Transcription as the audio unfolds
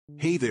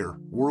Hey there,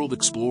 world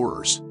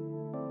explorers!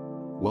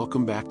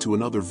 Welcome back to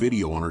another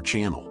video on our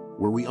channel,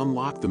 where we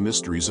unlock the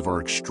mysteries of our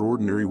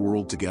extraordinary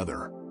world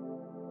together.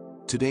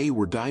 Today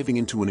we're diving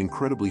into an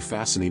incredibly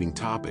fascinating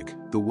topic,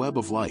 the web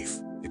of life,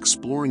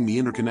 exploring the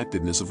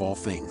interconnectedness of all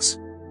things.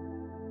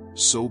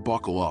 So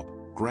buckle up,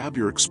 grab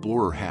your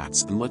explorer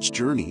hats and let's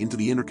journey into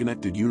the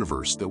interconnected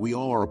universe that we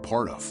all are a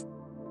part of.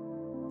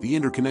 The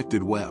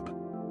interconnected web.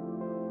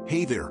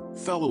 Hey there,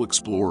 fellow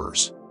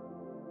explorers!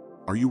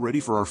 Are you ready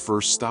for our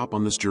first stop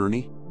on this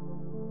journey?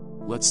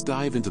 Let's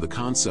dive into the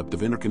concept of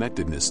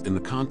interconnectedness in the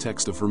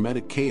context of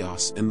Hermetic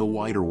chaos and the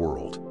wider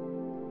world.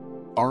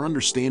 Our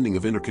understanding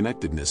of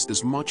interconnectedness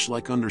is much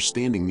like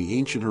understanding the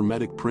ancient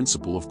Hermetic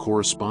principle of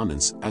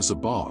correspondence, as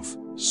above,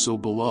 so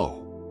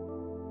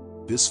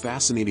below. This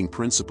fascinating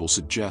principle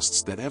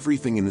suggests that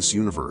everything in this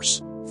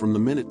universe, from the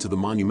minute to the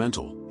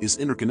monumental, is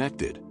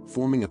interconnected,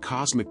 forming a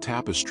cosmic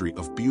tapestry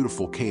of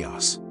beautiful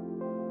chaos.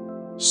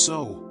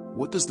 So,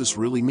 what does this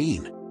really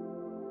mean?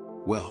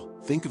 Well,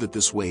 think of it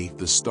this way: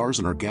 the stars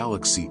in our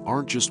galaxy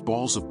aren't just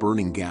balls of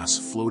burning gas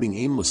floating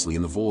aimlessly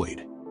in the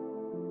void.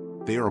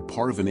 They are a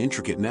part of an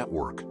intricate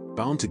network,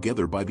 bound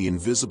together by the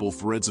invisible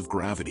threads of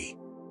gravity.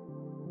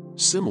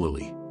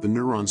 Similarly, the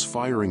neurons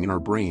firing in our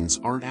brains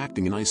aren't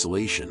acting in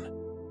isolation.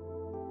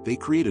 They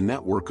create a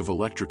network of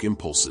electric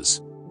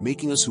impulses,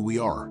 making us who we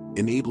are,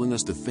 enabling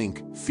us to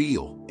think,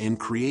 feel, and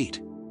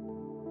create.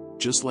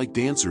 Just like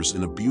dancers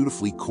in a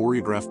beautifully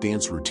choreographed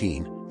dance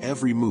routine,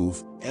 every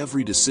move,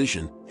 every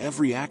decision,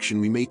 every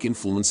action we make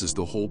influences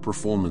the whole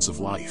performance of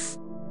life.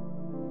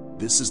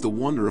 This is the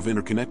wonder of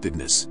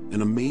interconnectedness,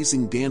 an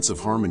amazing dance of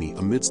harmony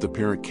amidst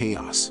apparent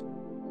chaos.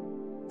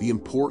 The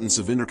importance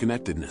of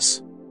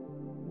interconnectedness.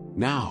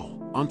 Now,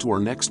 onto our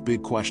next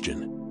big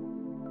question.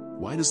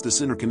 Why does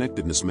this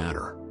interconnectedness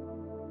matter?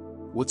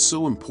 What's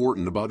so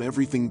important about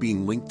everything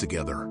being linked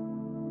together?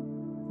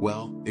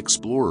 Well,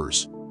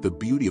 explorers, the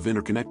beauty of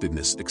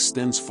interconnectedness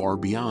extends far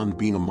beyond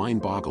being a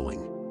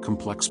mind-boggling,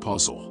 complex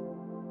puzzle.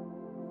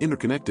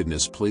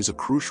 Interconnectedness plays a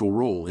crucial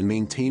role in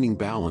maintaining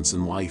balance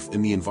in life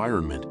and the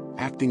environment,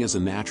 acting as a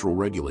natural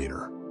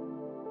regulator.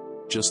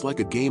 Just like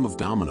a game of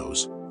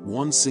dominoes,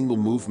 one single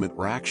movement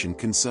or action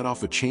can set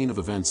off a chain of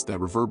events that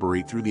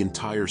reverberate through the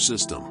entire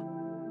system.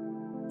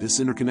 This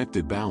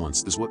interconnected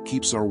balance is what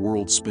keeps our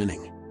world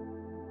spinning.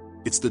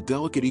 It's the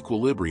delicate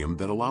equilibrium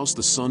that allows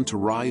the sun to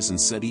rise and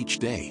set each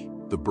day,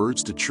 the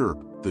birds to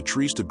chirp, the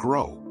trees to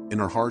grow,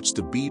 and our hearts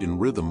to beat in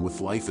rhythm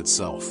with life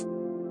itself.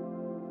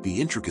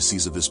 The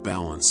intricacies of this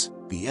balance,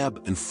 the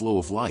ebb and flow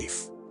of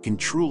life, can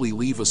truly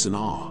leave us in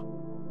awe.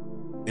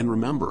 And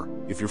remember,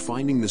 if you're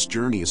finding this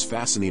journey as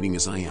fascinating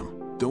as I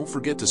am, don't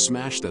forget to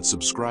smash that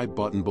subscribe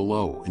button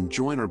below and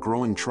join our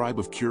growing tribe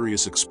of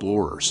curious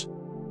explorers.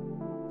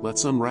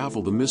 Let's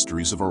unravel the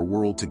mysteries of our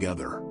world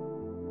together.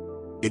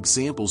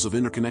 Examples of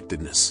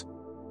interconnectedness.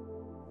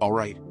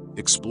 Alright,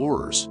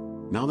 explorers,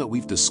 now that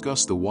we've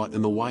discussed the what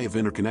and the why of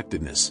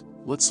interconnectedness,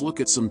 let's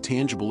look at some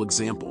tangible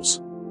examples.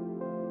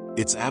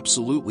 It's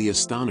absolutely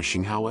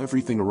astonishing how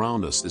everything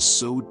around us is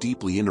so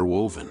deeply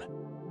interwoven.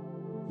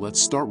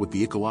 Let's start with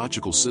the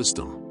ecological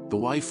system, the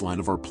lifeline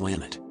of our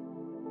planet.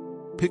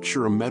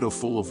 Picture a meadow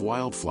full of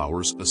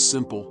wildflowers, a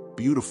simple,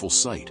 beautiful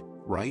sight,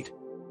 right?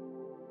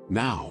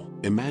 Now,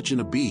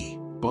 imagine a bee,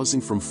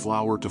 buzzing from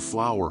flower to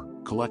flower,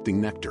 collecting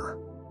nectar.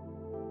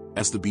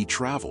 As the bee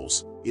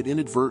travels, it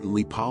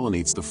inadvertently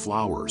pollinates the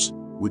flowers,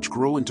 which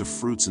grow into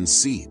fruits and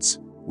seeds,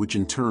 which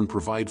in turn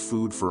provide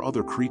food for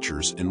other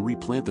creatures and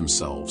replant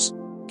themselves,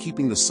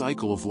 keeping the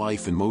cycle of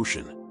life in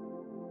motion.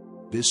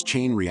 This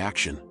chain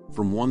reaction,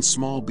 from one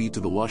small bee to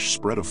the lush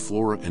spread of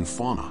flora and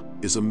fauna,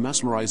 is a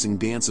mesmerizing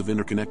dance of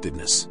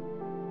interconnectedness.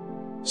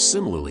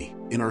 Similarly,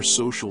 in our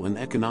social and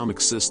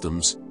economic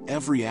systems,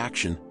 every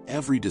action,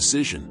 every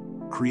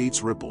decision,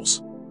 creates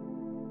ripples.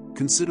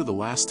 Consider the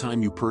last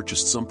time you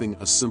purchased something,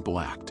 a simple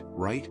act,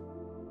 right?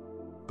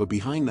 But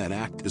behind that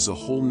act is a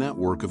whole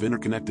network of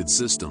interconnected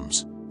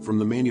systems, from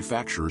the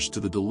manufacturers to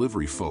the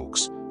delivery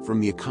folks,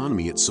 from the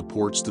economy it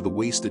supports to the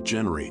waste it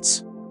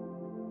generates.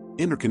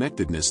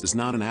 Interconnectedness is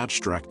not an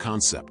abstract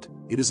concept,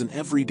 it is an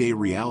everyday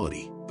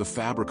reality, the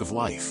fabric of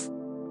life.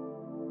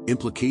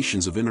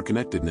 Implications of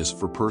interconnectedness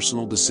for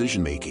personal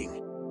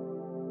decision-making.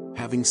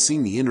 Having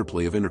seen the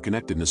interplay of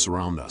interconnectedness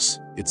around us,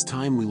 it's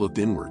time we looked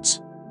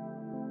inwards.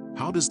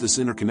 How does this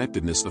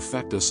interconnectedness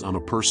affect us on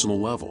a personal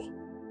level?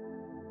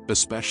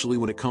 Especially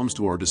when it comes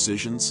to our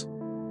decisions?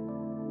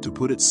 To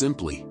put it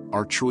simply,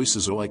 our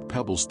choices are like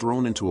pebbles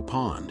thrown into a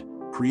pond,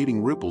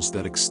 creating ripples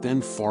that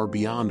extend far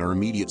beyond our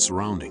immediate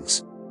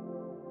surroundings.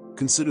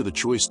 Consider the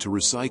choice to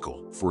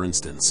recycle, for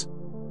instance.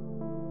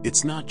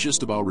 It's not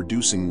just about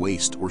reducing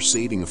waste or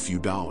saving a few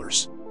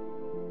dollars.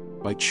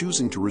 By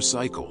choosing to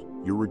recycle,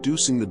 you're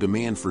reducing the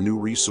demand for new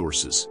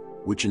resources,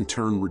 which in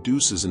turn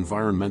reduces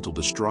environmental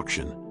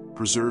destruction,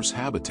 preserves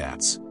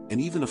habitats, and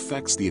even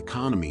affects the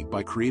economy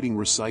by creating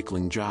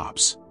recycling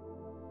jobs.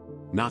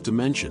 Not to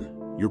mention,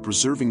 you're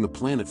preserving the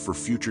planet for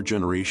future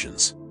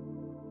generations.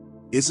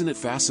 Isn't it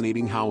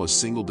fascinating how a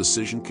single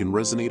decision can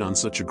resonate on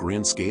such a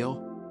grand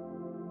scale?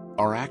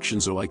 Our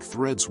actions are like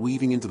threads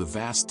weaving into the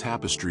vast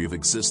tapestry of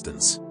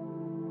existence.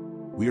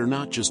 We are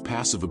not just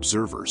passive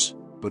observers,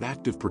 but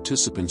active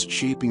participants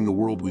shaping the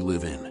world we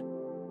live in.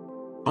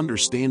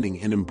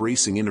 Understanding and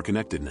embracing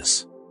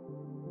interconnectedness.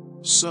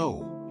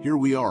 So, here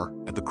we are,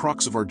 at the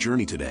crux of our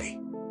journey today.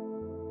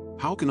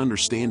 How can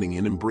understanding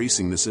and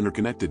embracing this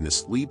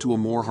interconnectedness lead to a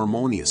more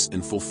harmonious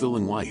and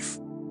fulfilling life?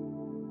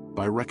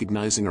 By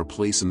recognizing our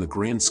place in the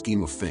grand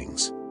scheme of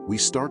things, we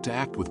start to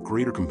act with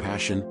greater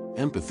compassion,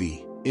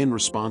 empathy, and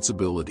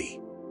responsibility.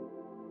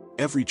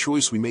 Every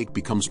choice we make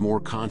becomes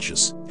more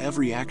conscious,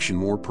 every action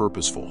more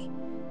purposeful.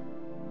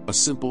 A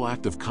simple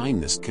act of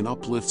kindness can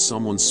uplift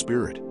someone's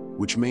spirit,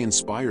 which may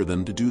inspire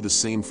them to do the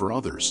same for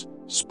others,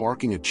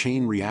 sparking a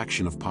chain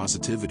reaction of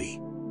positivity.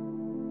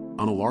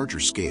 On a larger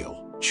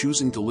scale,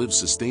 choosing to live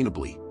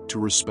sustainably, to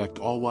respect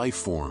all life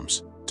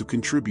forms, to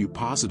contribute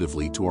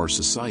positively to our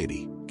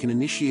society, can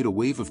initiate a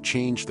wave of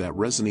change that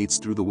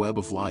resonates through the web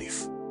of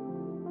life.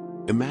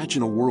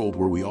 Imagine a world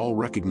where we all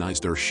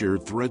recognized our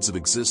shared threads of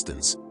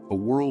existence, a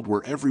world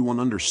where everyone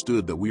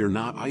understood that we are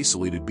not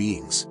isolated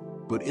beings,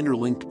 but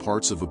interlinked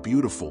parts of a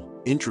beautiful,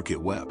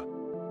 intricate web.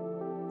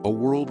 A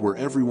world where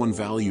everyone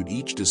valued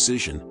each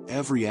decision,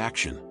 every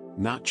action,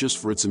 not just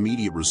for its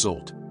immediate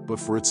result, but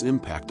for its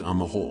impact on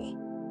the whole.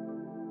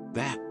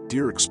 That,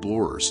 dear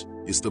explorers,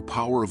 is the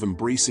power of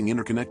embracing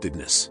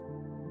interconnectedness.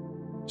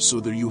 So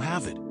there you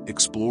have it,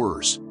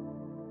 explorers.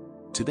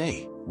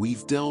 Today,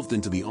 we've delved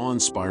into the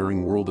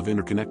awe-inspiring world of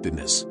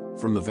interconnectedness,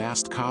 from the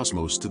vast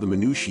cosmos to the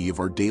minutiae of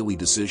our daily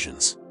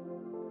decisions.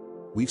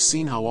 We've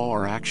seen how all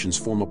our actions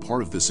form a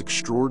part of this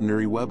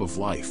extraordinary web of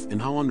life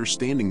and how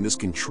understanding this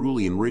can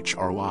truly enrich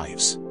our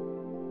lives.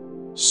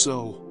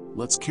 So,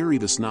 let's carry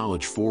this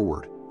knowledge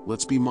forward,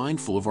 let's be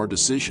mindful of our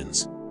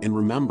decisions, and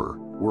remember,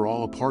 we're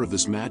all a part of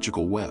this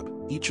magical web,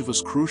 each of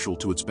us crucial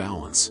to its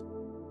balance.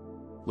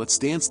 Let's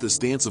dance this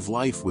dance of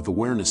life with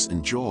awareness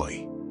and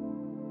joy.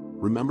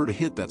 Remember to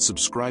hit that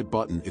subscribe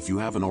button if you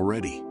haven't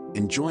already,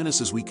 and join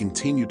us as we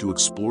continue to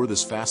explore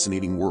this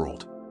fascinating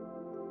world.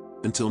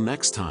 Until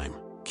next time,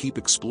 keep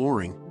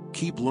exploring,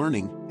 keep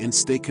learning, and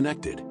stay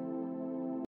connected.